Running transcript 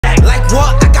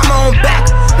what? I got my own back.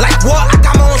 Like what? I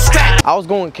got my own strap. I was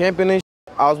going camping and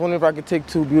I was wondering if I could take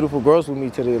 2 beautiful girls with me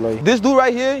today. Like, this dude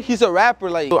right here, he's a rapper.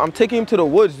 Like, so I'm taking him to the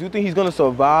woods. Do you think he's gonna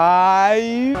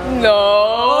survive?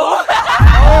 No.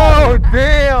 Oh,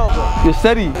 damn. Yo,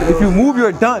 Seti, if you move,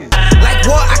 you're done. Like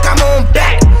what? I got my own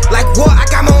back. Like what? I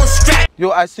got my own strap.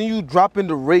 Yo, I seen you dropping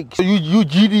the rake. So you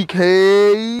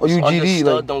GDK or you GD?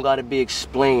 Like, don't gotta be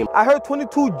explained. I heard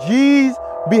 22 G's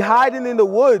be hiding in the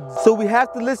woods. So we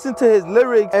have to listen to his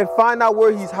lyrics and find out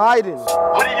where he's hiding.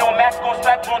 Hoodie on, mask on,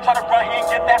 strap on, try to run, he ain't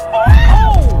get that far.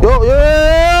 Yo,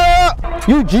 yeah!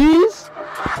 You G's?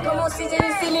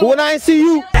 When I ain't see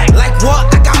you. Like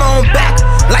what? I got my own back.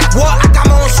 Like what? I got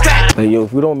my own strap. Like, yo,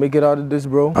 if we don't make it out of this,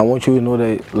 bro, I want you to know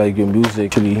that, like, your music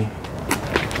actually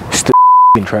still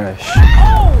trash.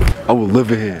 I will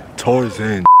live in here.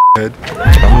 Tarzan, head.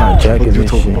 I'm not jacking this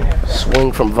shit.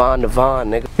 Swing from Von to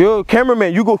Von, nigga. Yo,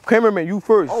 cameraman, you go, cameraman, you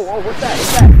first. Oh, what's that?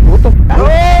 What's that? What the f? Oh,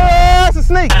 that's a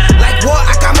snake. Like what?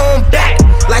 I got my own back.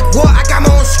 Like what? I got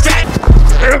my own strap.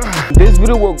 This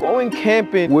video, we're going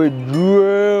camping with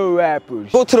drill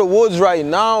rappers. Go to the woods right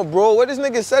now, bro. Where this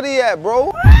nigga Seti at,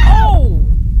 bro?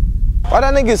 Why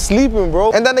that nigga sleeping,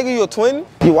 bro? And that nigga your twin?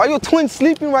 Yo, why your twin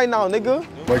sleeping right now, nigga?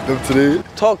 Like them today.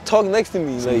 Talk next to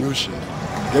me. Some Like, new shit.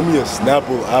 Give me a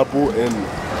Snapple, apple,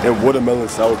 and watermelon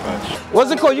sour patch.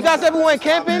 what's it called? You guys ever went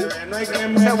camping? What?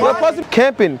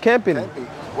 Camping.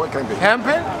 What camping?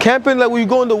 Camping? Camping, like when you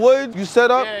go in the woods, you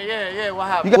set up. Yeah. What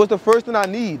happened? What's the first thing I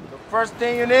need? First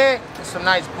thing you need is some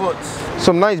nice boots.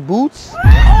 Some nice boots.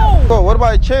 Oh, what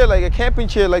about a chair, like a camping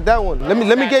chair, like that one? Let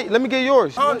me get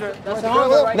yours. 100. That's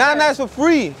 100 right Nah, it's for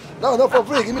free. No, not for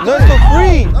free. Give me No, it's for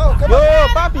free. No, come Yo, on.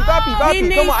 papi,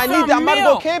 come on, I need that. I'm about to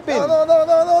go camping.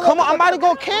 No. Come on, I'm about to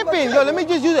go camping. Yo, let me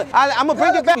just use it. I'm gonna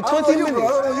bring it back in 20 minutes.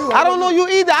 I don't know you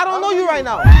either. I don't know you right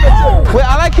now. Wait,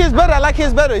 I like his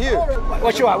better. Here.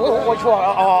 What you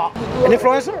are? An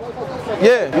influencer?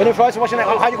 Yeah. You're an influencer? What's your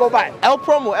name? How you go by? El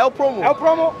Promo. El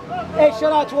Promo? Hey,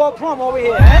 shout out to El Promo over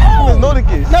here. It's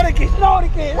Noticuz.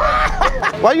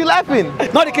 Noticuz. Why you laughing?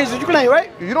 Noticuz, you playing,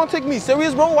 right? You don't take me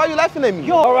serious, bro. Why you laughing at me?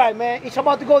 Yo, all right, man. It's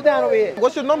about to go down over here.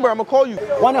 What's your number? I'm gonna call you.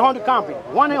 1-800-camping.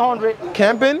 1-800.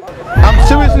 Camping? I'm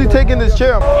seriously taking this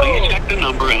chair. Please check the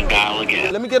number and dial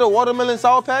again. Let me get a watermelon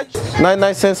sour patch.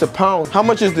 99 cents a pound. How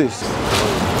much is this?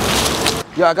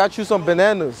 Yo, I got you some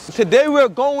bananas. Today we're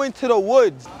going to the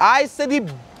woods. I said he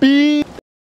beat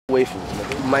away from you,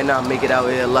 nigga. You might not make it out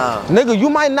here alive. Nigga, you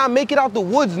might not make it out the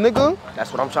woods, nigga.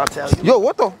 That's what I'm trying to tell you. Yo,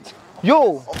 what the?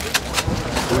 Yo.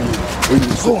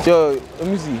 Yo, let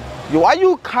me see. Yo, why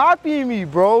you copying me,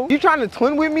 bro? You trying to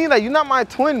twin with me? Like, you're not my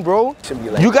twin, bro.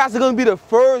 You guys are gonna be the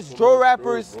first drill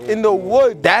rappers in the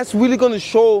wood. That's really gonna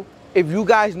show if you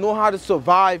guys know how to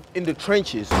survive in the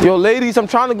trenches. Yo, ladies, I'm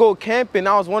trying to go camping.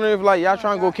 I was wondering if, like, y'all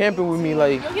trying to go camping with me,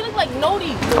 like. Yo, he look like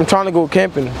Noti. I'm trying to go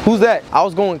camping. Who's that? I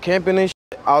was going camping and shit.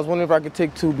 I was wondering if I could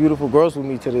take 2 beautiful girls with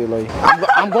me today, like.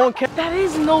 I'm going camping. That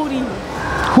is Noti.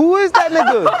 Who is that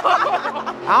nigga?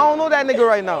 I don't know that nigga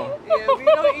right now. Yeah, we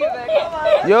don't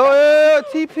either. Yo,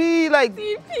 TP, like.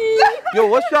 TP. Yo,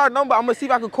 what's y'all number? I'm gonna see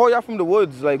if I can call y'all from the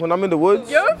woods, like when I'm in the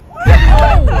woods. You're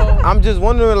I'm just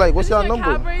wondering, like, what's y'all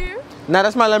number? Cab right here? Nah,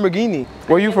 that's my Lamborghini.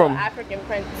 Where you from? African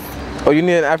prince. Oh, you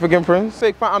need an African prince?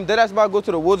 Fake fine. I'm dead ass about to go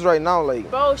to the woods right now, like.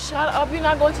 Bro, shut up. You're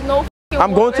not going to no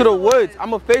I'm going to the woods.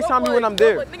 I'm gonna FaceTime you when I'm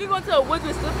there. Think you going to the woods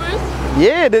with slippers?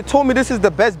 Yeah, they told me this is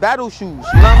the best battle shoes. You know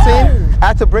what I'm saying? I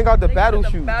had to bring out the battle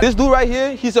shoes. This dude right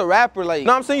here, he's a rapper, like. You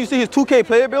know what I'm saying? You see his 2K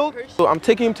player build? So I'm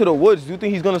taking him to the woods. Do you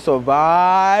think he's gonna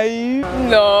survive?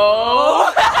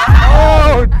 No.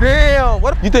 Oh, damn.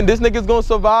 What? You think this nigga's gonna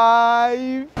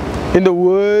survive in the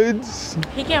woods?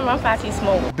 He can't run fast, he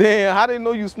smoke. Damn, how they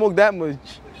know you smoke that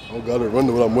much? I don't gotta run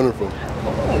to what I'm running from.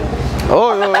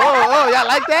 Oh, y'all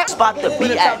like that? Spot the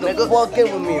beat at, nigga. Walk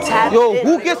in with me. Yo,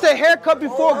 who gets a haircut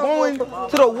before going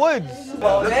to the woods?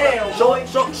 Damn,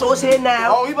 show us here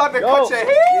now. Oh, he about to cut your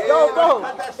hair. Yo,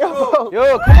 bro.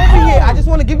 Yo, come over here. I just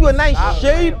want to give you a nice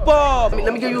shape up.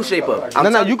 Let me give you a shape up.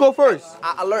 No, you go first.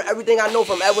 I learned everything I know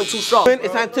from Edwin Too Strong.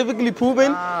 It's scientifically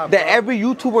proven that every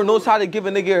YouTuber knows how to give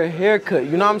a nigga a haircut.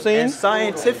 You know what I'm saying? And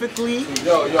scientifically,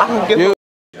 I don't give a.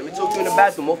 Let me talk to you in the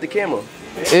bathroom off the camera.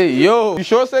 Hey, yo, you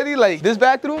sure, Seti? Like, this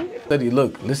bathroom? Seti,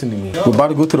 look, listen to me. We're about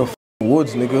to go to the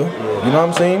woods, nigga. You know what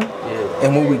I'm saying? Yeah.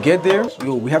 And when we get there,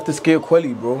 yo, we have to scare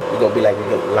Quelly, bro. We gonna be like, we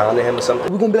gonna lie to him or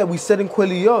something? We're gonna be like, we setting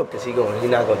Quelly up. Cause he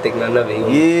not gonna think nothing of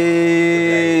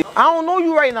it. Yeah. I don't know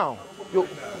you right now. Yo,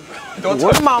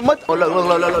 what's my mother? Oh,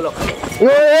 look.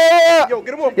 Yeah. Yo,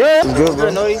 get him up. Yeah. What's good, bro?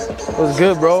 Noti? What's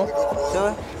good, bro?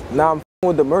 Chillin'? Nah, I'm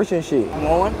with the merchant shit. You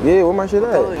want one? Yeah, where my shit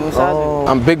at?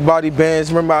 I'm big body bands.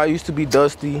 Remember, I used to be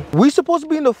Dusty. We supposed to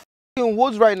be in the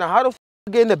woods right now. How the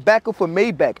get in the back of a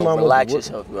Maybach. Relax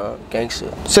yourself, bro.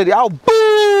 Gangster. City, I'll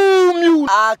boom you.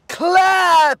 I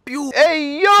clap you.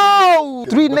 Hey, yo.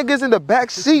 3 niggas in the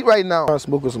back seat right now. I'm trying to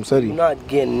smoke on some City. You're not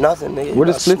getting nothing, nigga. Where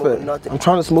the spliff at? Nothing. I'm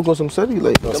trying to smoke on some City.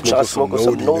 Like, I'm trying to smoke on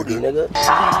some Noti, nigga.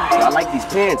 I like these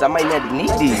pants. I might not need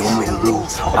these.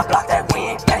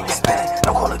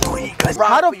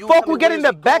 How the fuck we get in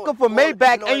the back of a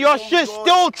Maybach and your shit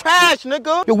still trash,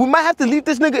 nigga? Yo, we might have to leave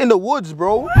this nigga in the woods,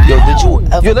 bro. Yo, did you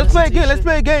ever? Yo, let's play a game. Let's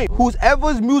play a game.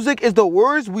 Whoever's music is the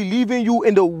worst, we leaving you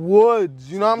in the woods.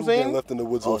 You know what I'm saying? Left in the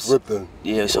woods off rip then.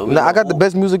 Yeah, so. Nah, I got the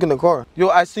best music in the car. Yo,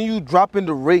 I seen you dropping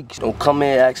the rakes. Don't come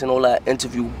in asking all that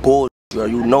interview bullshit.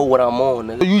 You know what I'm on,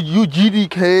 nigga. You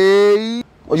GDK?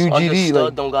 Or you GD?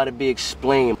 Like, don't gotta be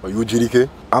explained. Are you a GDK?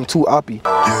 I'm too oppy.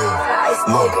 Yeah,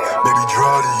 look, baby,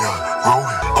 draw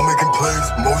I'm making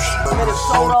plays,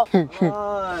 motion.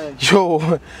 Yo,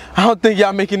 I don't think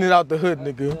y'all making it out the hood,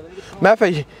 nigga. Matter of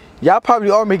fact, y'all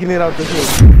probably are making it out the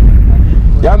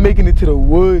hood. Y'all making it to the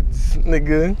woods,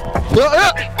 nigga. Yo.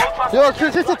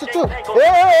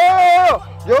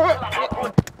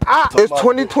 Ah, it's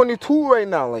 2022 right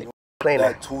now, like. Playing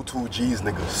that 2 G's,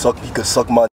 nigga. He could suck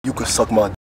my. You could suck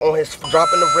my. On his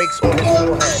dropping the brakes on his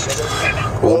forehead,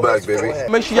 nigga. Hold back, baby.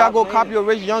 Make sure y'all go copy your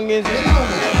Rich Youngins.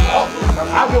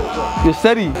 Yo,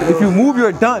 Seti, if you move,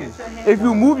 you're done. If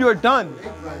you move, you're done.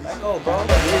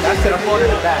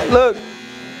 Look.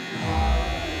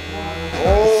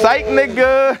 Psych,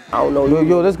 nigga. I don't know.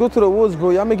 Yo, let's go to the woods,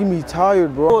 bro. Y'all making me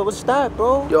tired, bro. What's that,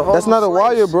 bro? That's not a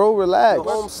wire, bro. Relax. Your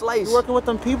home slice. You working with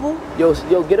them people? Yo,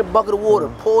 get a bucket of water.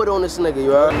 Pour it on this nigga,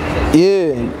 you heard?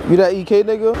 Yeah. You that EK,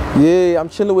 nigga? Yeah, I'm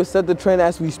chilling with Set the Trend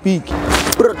as we speak.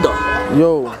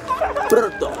 Yo.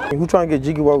 Who trying to get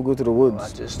jiggy while we go to the woods? I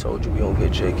just told you we don't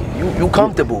get jiggy. You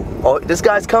comfortable. Oh, this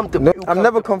guy's comfortable. I'm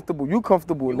never comfortable. You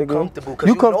comfortable, nigga. Comfortable, cause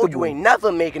you comfortable. Know you ain't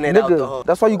never making it out the hood.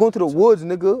 That's why you going to the woods,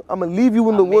 nigga. I'ma leave you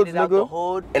in the woods, nigga. Out the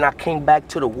hood, and I came back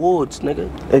to the woods, nigga.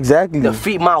 Exactly. To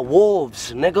feed my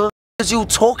wolves, nigga. What is you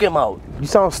talking about? You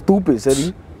sound stupid,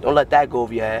 Seti. Don't let that go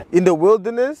over your head. In the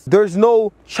wilderness, there's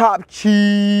no chopped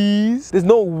cheese. There's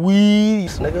no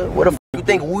weed. Nigga, where the f you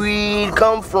think weed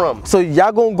come from? So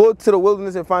y'all gonna go to the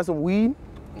wilderness and find some weed?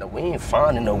 No, we ain't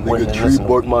finding no weed. Nigga, tree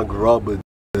bark my garage, but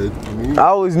I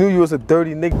always knew you was a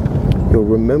dirty nigga. Yo,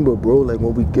 remember, bro, like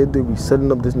when we get there, we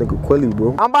setting up this nigga Quelly,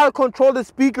 bro. I'm about to control the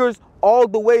speakers all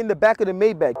the way in the back of the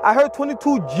Maybach. I heard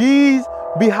 22 G's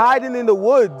be hiding in the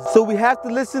woods. So we have to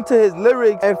listen to his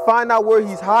lyrics and find out where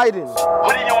he's hiding.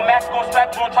 Hoodie on, mask on,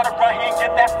 strap on, try to run, he ain't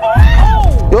get that far.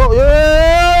 Yo,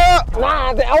 yeah!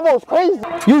 Nah, the elbow's crazy.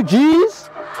 You G's?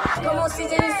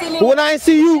 When I ain't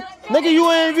see you, nigga,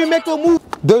 you ain't even make a move.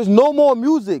 There's no more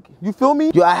music. You feel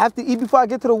me? Yo, I have to eat before I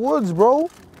get to the woods, bro.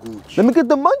 Gooch. Let me get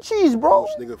the munchies, bro.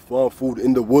 Gooch, nigga, farm food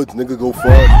in the woods. Nigga, go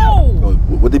farm.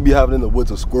 What they be having in the woods?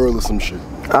 A squirrel or some shit.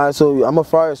 Alright, so I'm gonna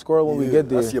fry a squirrel when we get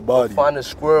there. That's your body. Find a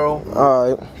squirrel.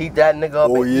 Alright. Heat that nigga up.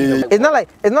 Oh, yeah. It's not like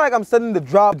I'm setting the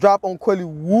drop on Quelly.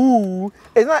 Woo.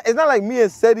 It's not like me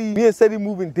and Seti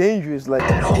moving dangerous. Like.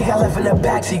 He got left in the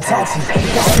backseat taxi.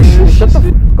 Shut the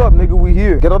fuck up, nigga. We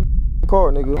here. Get out the car,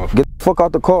 nigga. Get the fuck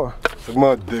out the car. Suck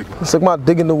my dick. Suck my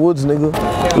dick in the woods, nigga.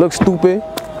 Look stupid.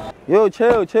 Yo,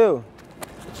 chill.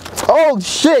 Oh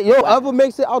shit, yo, whoever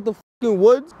makes it out the fucking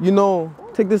woods, you know,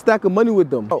 take this stack of money with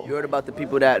them. You heard about the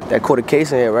people that caught a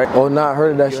case in here, right? Oh, nah, I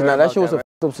heard of that shit. Nah, that shit was a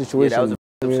fucked up situation. Yeah, that was a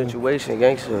fucked up situation,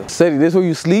 gangster. Seti, this where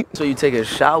you sleep? So you take a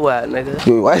shower at, nigga.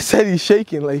 Yo, I said he's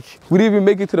shaking, like, we didn't even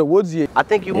make it to the woods yet. I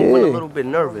think you moving a little bit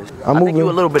nervous. I think you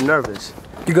a little bit nervous.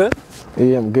 You good?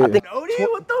 Yeah, I'm good. What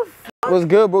the f? What's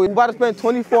good, bro? We about to spend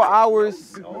 24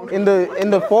 hours in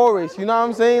the forest, you know what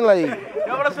I'm saying? Like,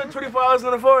 Y'all want to spend 24 hours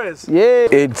in the forest? yeah.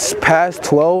 It's past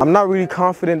 12. I'm not really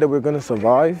confident that we're gonna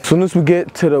survive. As soon as we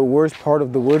get to the worst part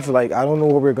of the woods, like, I don't know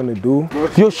what we're gonna do.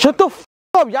 Yo, shut the f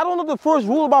up. Y'all don't know the first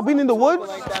rule about being in the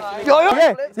woods?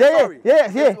 Yeah,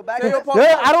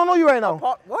 I don't know you right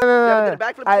now. Yeah,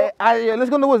 let's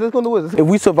go in the woods, If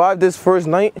we survive this first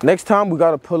night, next time we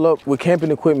gotta pull up with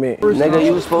camping equipment. Nigga,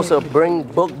 you was supposed to bring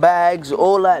book bags,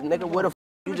 all that, nigga. Where the f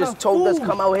you just told us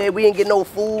come out here, we ain't get no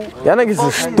food. Y'all niggas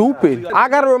is stupid. I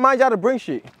gotta remind y'all to bring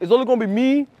shit. It's only gonna be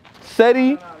me,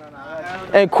 Seti,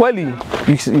 and Quelly.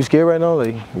 You scared right now?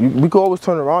 Like, we could always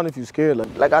turn around if you scared.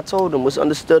 Like I told him, what's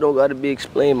understood don't gotta be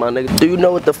explained, my nigga. Do you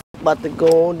know what the f about to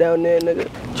go on down there, nigga?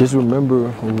 Just remember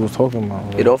what we was talking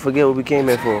about. Yeah, don't forget what we came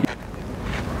here for.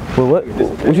 Well,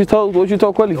 what you told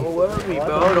Quelly? Don't worry,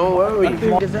 bro. Don't worry.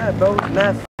 What is that, bro?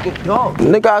 Mad f***ing dog.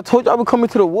 Nigga, I told you I was coming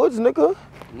to the woods, nigga.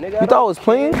 Nigga, you thought I was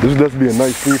playing? This would be a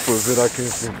nice scene for a vid I can't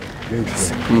see.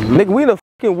 Nigga, we in the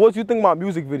fucking woods. You think about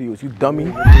music videos, you dummy.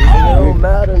 It don't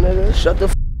matter, nigga. Shut the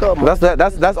f up, man.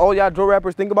 That's all y'all drill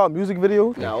rappers think about, music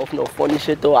videos? Nah, off no funny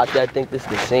shit though. I think this is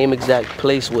the same exact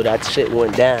place where that shit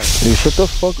went down. Dude, shut the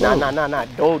fuck up. Nah.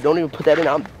 Don't even put that in.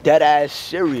 I'm dead ass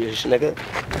serious, nigga.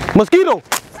 Mosquito!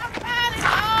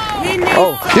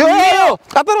 Oh, yo!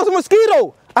 I thought it was a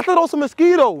mosquito! I thought it was a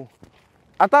mosquito!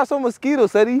 I thought it was a mosquito,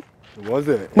 Seti. What was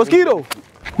it? Mosquito!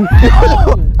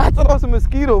 I thought it was a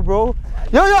mosquito, bro.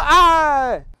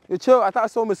 Yo, chill. I thought I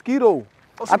saw a mosquito.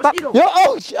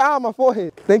 My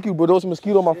forehead. Thank you, bro. There was a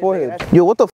mosquito on my forehead. Yo,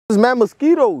 what the f is mad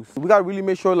mosquitoes? We gotta really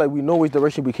make sure, like, we know which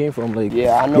direction we came from. Like,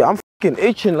 yeah, I know. Yeah, I'm fucking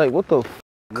itching. Like, what the f?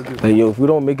 Like, yo, if we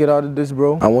don't make it out of this,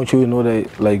 bro, I want you to know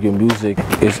that, like, your music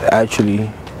is actually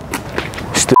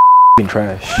still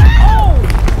trash.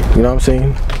 You know what I'm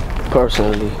saying?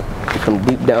 Personally, from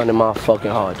deep down in my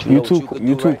fucking heart. You too,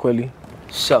 Quelly.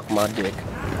 Suck my dick.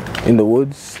 In the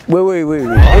woods? Wait.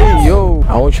 Hey, yo.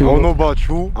 I want you to I don't know about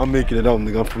you. I'm making it up,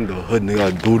 nigga. I'm from the hood, nigga.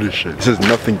 I do this shit. This is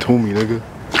nothing to me, nigga.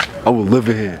 I will live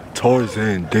in here.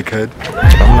 Tarzan, dickhead.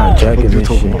 I'm not jacking this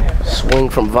shit. Swing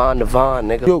from Vine to Vine,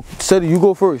 nigga. Yo, Seti, you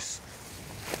go first.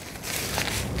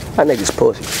 That nigga's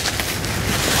pussy.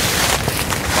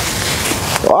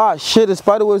 Ah, shit, the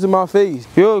spider was in my face.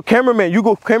 Yo, cameraman, you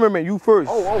go. Cameraman, you first.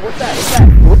 Oh, what's that?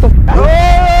 What the f? Oh,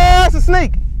 that's a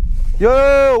snake.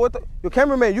 Yo, what the? Yo,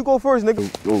 cameraman, you go first, nigga.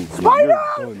 Yo, Spider!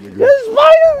 nigga. It's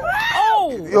spider!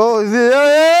 Oh! Yo, is it?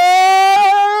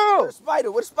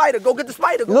 Spider, what spider? Go get the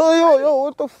spider. Go. No, yo,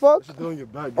 what the fuck? What's on your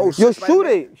back, Oh, Yo,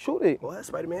 Spider-Man. shoot it. What,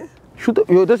 Spider-Man? Shoot the,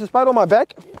 yo, there's a spider on my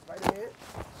back? Yeah, Spider-Man.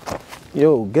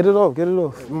 Yo, get it off. Did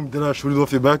I shoot it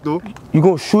off your back, though? You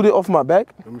gonna shoot it off my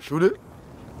back? Let me shoot it.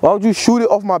 Why would you shoot it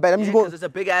off my back? That means you Because it's a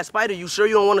big ass spider. You sure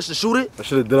you don't want us to shoot it? I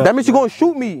should have did that. That means you gonna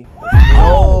shoot me.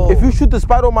 No. If you shoot the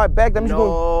spider on my back, that means you gonna.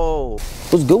 No.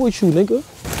 What's good with you, nigga?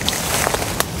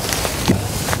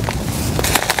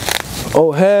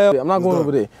 Oh hell! I'm not going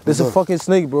over there. This is a fucking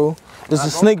snake, bro. This is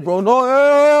a snake, bro. No,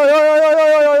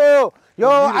 yo,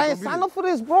 I ain't signed up for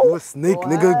this, bro. You a snake,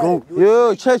 nigga. Go.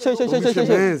 Yo, check. mans.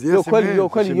 Yo, Yes, your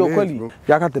Quelly. mans, bro.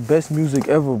 Y'all got the best music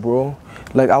ever, bro.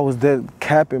 Like, I was dead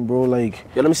capping, bro. Like,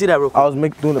 Yo, let me see that real quick. I was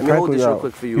doing the Let me prank hold with this real y'all.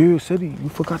 quick for you. Yo, Seti, you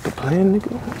forgot the plan,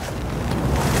 nigga?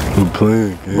 We're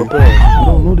playing, We're yeah. playing. You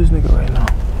don't know this nigga right now.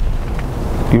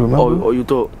 You remember? Oh, you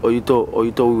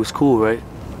thought we was cool, right?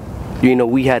 You know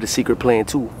we had a secret plan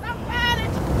too.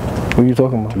 What are you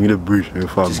talking about? Give me the breach,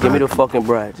 nigga. Just give me the fucking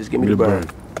bread. Just give me the bread.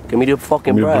 Give me the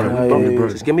fucking Give me the bread. bread. Give me the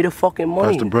bread. Just give me the fucking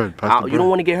money. Pass the bread. Pass the You bread. don't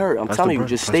want to get hurt. I'm Pass telling the you, bread.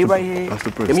 just Pass stay the right bread. here. Pass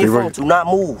the bread. Give me Stay your phone. right. Do not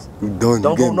move. We done. Don't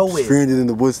go getting nowhere. stranded in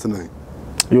the woods tonight.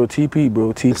 Yo, TP,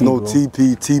 bro. TP, It's no bro.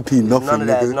 TP, nothing, None of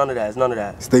that. nigga. None of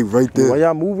that. Stay right there. Why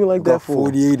y'all moving like that Got for?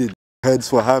 48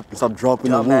 heads. What happened? Stop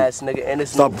dropping the wood. Dumbass nigga, and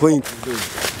it's Stop playing.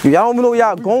 Y'all don't even know where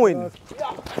y'all going.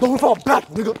 Don't fall back,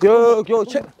 nigga. Yo,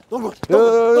 check.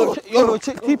 Yo,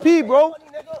 check TP, bro.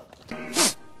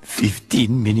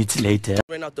 15 minutes later.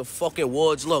 Ran out the fucking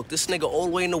woods. Look, this nigga all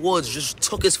the way in the woods just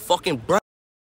took his fucking breath.